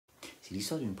C'est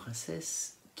l'histoire d'une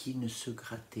princesse qui ne se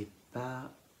grattait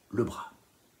pas le bras.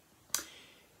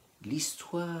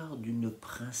 L'histoire d'une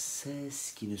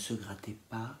princesse qui ne se grattait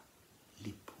pas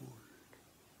l'épaule.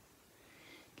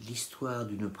 L'histoire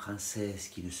d'une princesse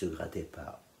qui ne se grattait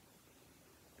pas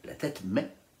la tête,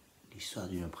 mais l'histoire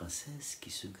d'une princesse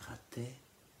qui se grattait.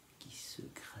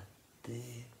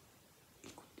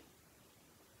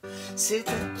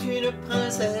 C'était une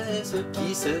princesse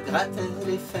qui se grattait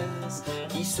les fesses,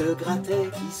 qui se grattait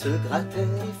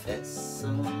les fesses.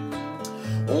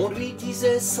 On lui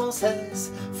disait sans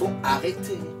cesse, faut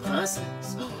arrêter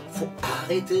princesse, faut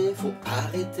arrêter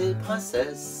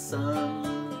princesse.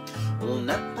 On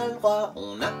n'a pas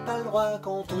le droit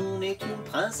quand on est une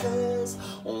princesse.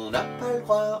 On n'a pas le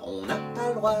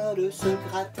droit de se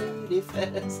gratter les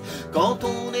fesses. Quand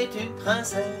on est une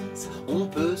princesse, on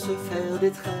peut se faire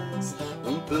des tresses.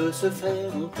 On peut se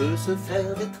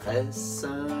faire des tresses.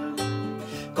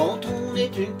 Quand on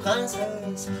est une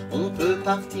princesse, on peut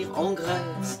partir en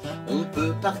Grèce. On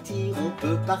peut partir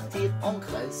en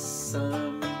Grèce.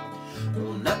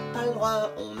 On n'a pas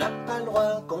le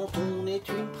droit quand on est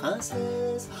une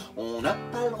princesse. On n'a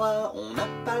pas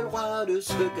le droit de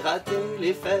se gratter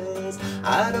les fesses.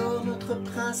 Alors notre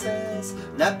princesse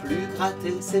n'a plus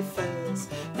gratté ses fesses,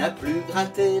 n'a plus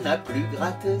gratté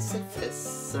ses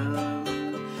fesses.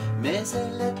 Mais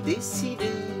elle a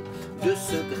décidé de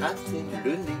se gratter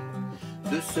le nez,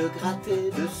 de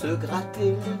se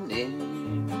gratter le nez.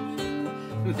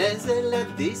 Mais elle a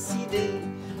décidé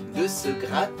de se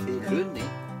gratter le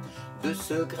nez, de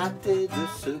se gratter